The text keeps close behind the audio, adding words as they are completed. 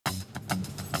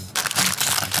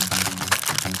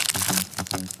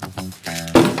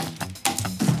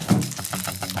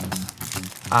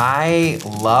I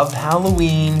love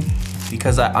Halloween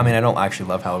because I mean, I don't actually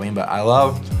love Halloween, but I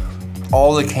love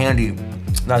all the candy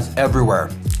that's everywhere.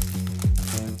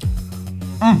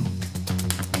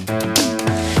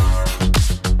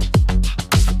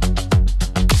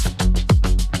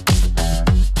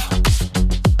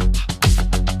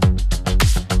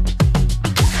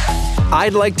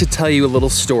 I'd like to tell you a little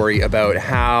story about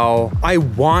how I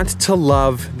want to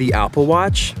love the Apple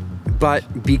Watch,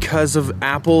 but because of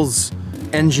Apple's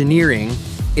engineering,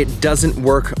 it doesn't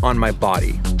work on my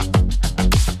body.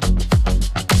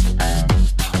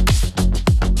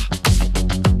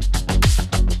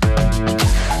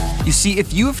 You see,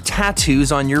 if you have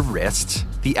tattoos on your wrist,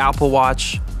 the Apple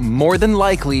Watch more than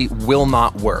likely will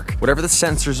not work. Whatever the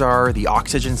sensors are, the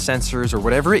oxygen sensors, or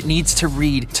whatever it needs to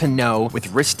read to know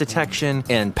with wrist detection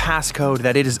and passcode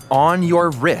that it is on your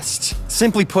wrist.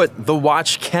 Simply put, the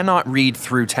watch cannot read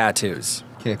through tattoos.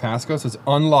 Okay, passcode, so it's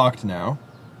unlocked now.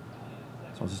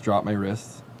 So I'll just drop my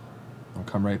wrist. I'll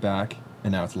come right back,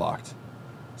 and now it's locked.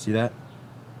 See that?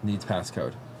 Needs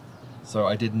passcode. So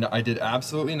I did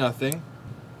absolutely nothing.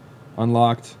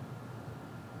 Unlocked.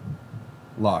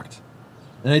 Locked.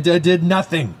 And I did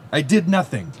nothing. I did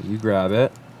nothing. So you grab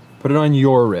it, put it on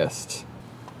your wrist.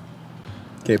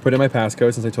 Okay, put in my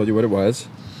passcode since I told you what it was.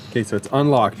 Okay, so it's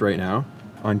unlocked right now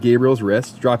on Gabriel's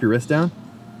wrist. Drop your wrist down.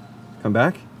 Come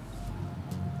back.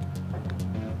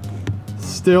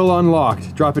 Still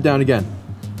unlocked. Drop it down again.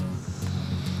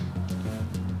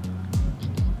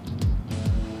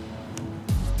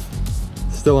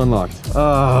 Still unlocked.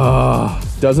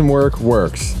 Doesn't work,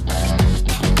 works.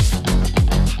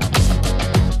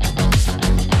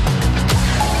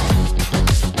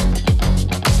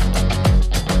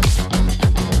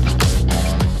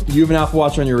 You have an Apple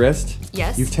Watch on your wrist?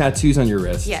 Yes. You have tattoos on your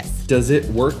wrist? Yes. Does it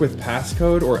work with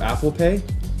passcode or Apple Pay?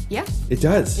 Yeah. It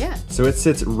does? Yeah. So it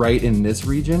sits right in this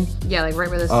region? Yeah, like right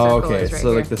where this circle okay. is right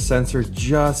So here. like the sensor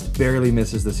just barely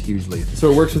misses this hugely.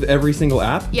 So it works with every single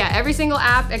app? Yeah, every single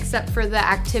app except for the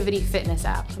Activity Fitness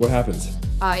app. What happens?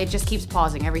 It just keeps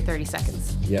pausing every 30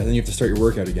 seconds. Yeah, then you have to start your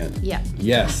workout again. Yeah.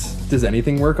 Yes. Does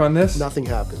anything work on this? Nothing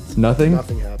happens. Nothing?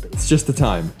 Nothing happens. It's just the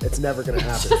time. It's never gonna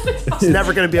happen. It's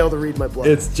never gonna be able to read my blood.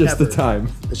 It's just Ever. the time.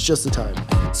 It's just the time.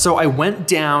 So I went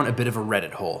down a bit of a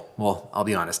Reddit hole. Well, I'll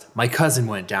be honest. My cousin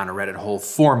went down a Reddit hole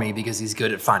for me because he's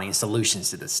good at finding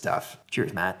solutions to this stuff.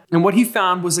 Cheers, Matt. And what he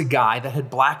found was a guy that had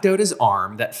blacked out his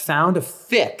arm that found a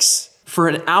fix for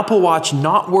an Apple Watch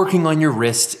not working on your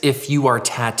wrist if you are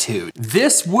tattooed.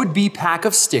 This would-be pack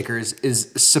of stickers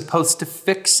is supposed to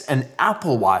fix an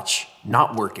Apple Watch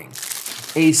not working.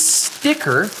 A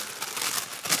sticker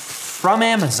from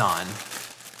Amazon.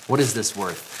 What is this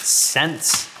worth?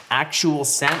 Cents? Actual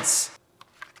cents?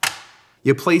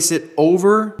 You place it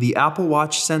over the Apple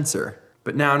Watch sensor.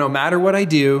 But now no matter what I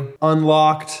do,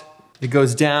 unlocked, it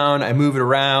goes down, I move it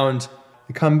around,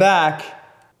 I come back,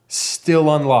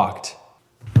 still unlocked.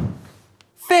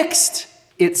 Fixed!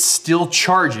 It still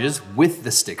charges with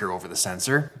the sticker over the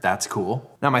sensor. That's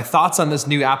cool. Now my thoughts on this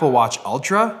new Apple Watch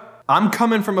Ultra. I'm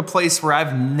coming from a place where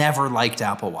I've never liked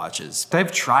Apple Watches.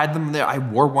 I've tried them. I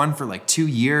wore one for like 2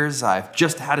 years. I've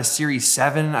just had a Series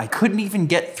 7. I couldn't even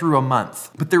get through a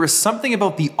month. But there was something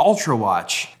about the Ultra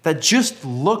Watch that just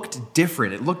looked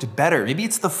different. It looked better. Maybe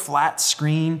it's the flat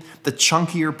screen, the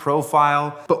chunkier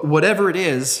profile, but whatever it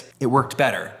is, it worked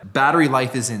better. Battery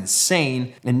life is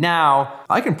insane. And now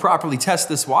I can properly test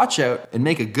this watch out and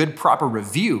make a good proper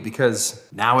review because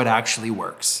now it actually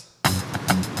works.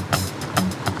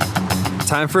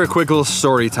 Time for a quick little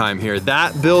story time here.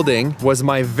 That building was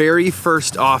my very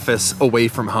first office away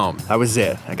from home. That was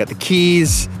it. I got the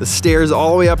keys, the stairs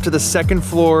all the way up to the second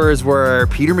floor is where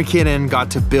Peter McKinnon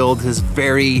got to build his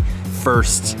very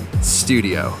first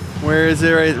studio. Where is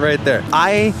it? Right there.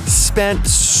 I spent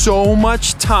so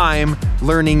much time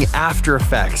learning After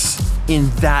Effects in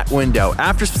that window.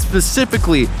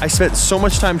 Specifically, I spent so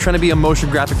much time trying to be a motion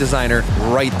graphic designer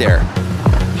right there.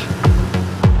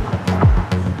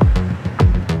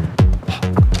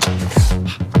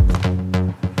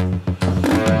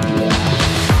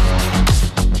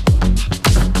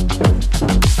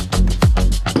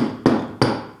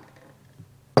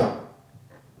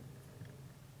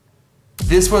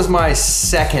 This was my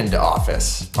second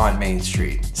office on Main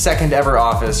Street. Second ever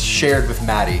office shared with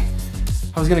Maddie.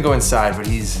 I was gonna go inside, but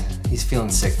he's feeling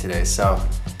sick today, so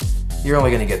you're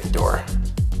only gonna get the door.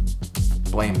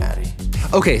 Blame Maddie.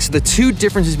 Okay, so the two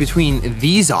differences between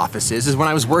these offices is when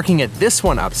I was working at this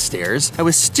one upstairs, I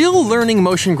was still learning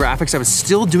motion graphics, I was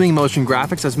still doing motion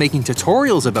graphics, I was making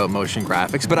tutorials about motion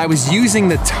graphics, but I was using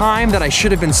the time that I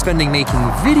should have been spending making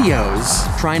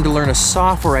videos trying to learn a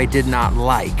software I did not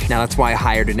like. Now that's why I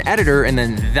hired an editor, and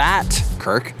then that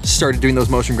Kirk started doing those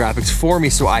motion graphics for me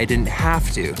so I didn't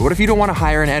have to. What if you don't want to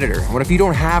hire an editor? What if you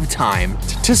don't have time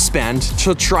to spend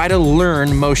to try to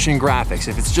learn motion graphics?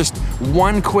 If it's just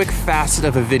one quick facet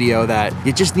of a video that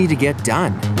you just need to get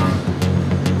done.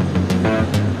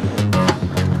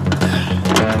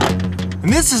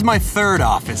 And this is my third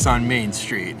office on Main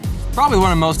Street. Probably the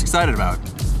one I'm most excited about.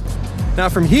 Now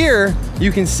from here,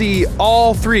 you can see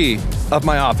all three of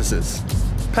my offices.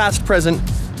 Past, present,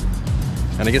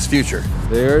 and I guess future.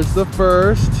 There's the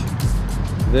first,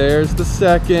 there's the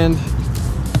second,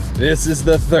 this is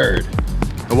the third.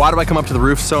 And why do I come up to the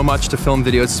roof so much to film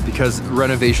videos? It's because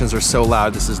renovations are so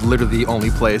loud. This is literally the only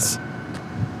place.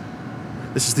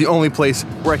 This is the only place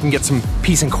where I can get some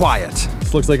peace and quiet.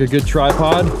 This looks like a good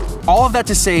tripod. All of that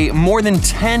to say, more than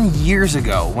 10 years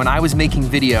ago, when I was making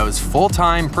videos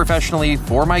full-time, professionally,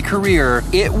 for my career,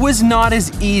 it was not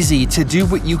as easy to do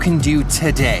what you can do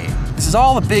today. This is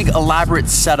all a big elaborate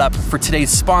setup for today's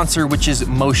sponsor, which is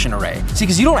Motion Array. See,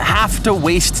 because you don't have to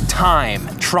waste time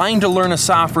trying to learn a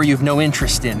software you have no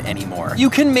interest in anymore. You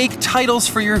can make titles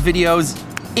for your videos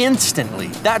instantly.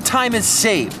 That time is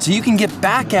saved, so you can get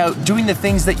back out doing the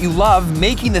things that you love,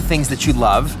 making the things that you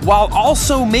love, while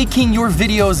also making your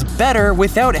videos better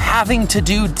without having to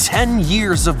do 10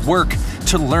 years of work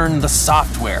to learn the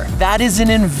software. That is an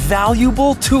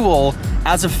invaluable tool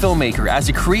as a filmmaker, as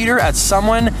a creator, as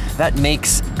someone that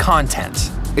makes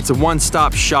content. It's a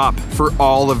one-stop shop for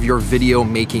all of your video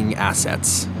making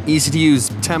assets. Easy to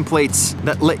use templates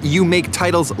that let you make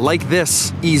titles like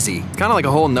this easy. Kind of like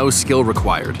a whole no skill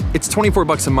required. It's 24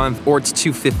 bucks a month or it's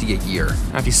 $250 a year.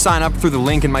 Now if you sign up through the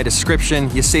link in my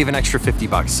description, you save an extra 50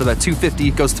 bucks. So that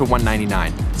 $250 goes to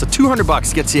 $199. So 200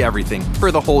 bucks gets you everything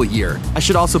for the whole year. I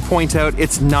should also point out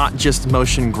it's not just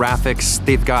motion graphics.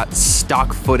 They've got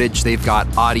stock footage, they've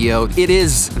got audio. It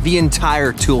is the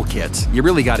entire toolkit. You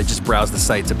really gotta just browse the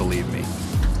site to believe me.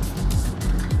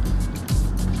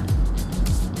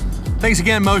 Thanks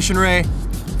again, Motion Array,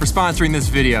 for sponsoring this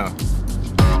video.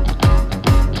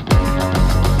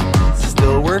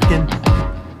 Still working.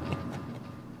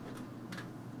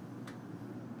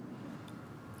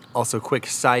 Also, quick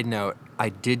side note, I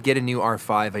did get a new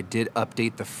R5, I did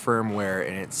update the firmware,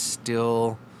 and it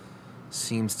still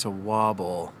seems to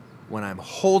wobble when I'm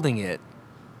holding it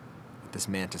with this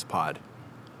Mantis pod.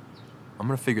 I'm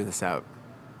gonna figure this out.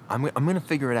 I'm gonna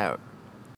figure it out.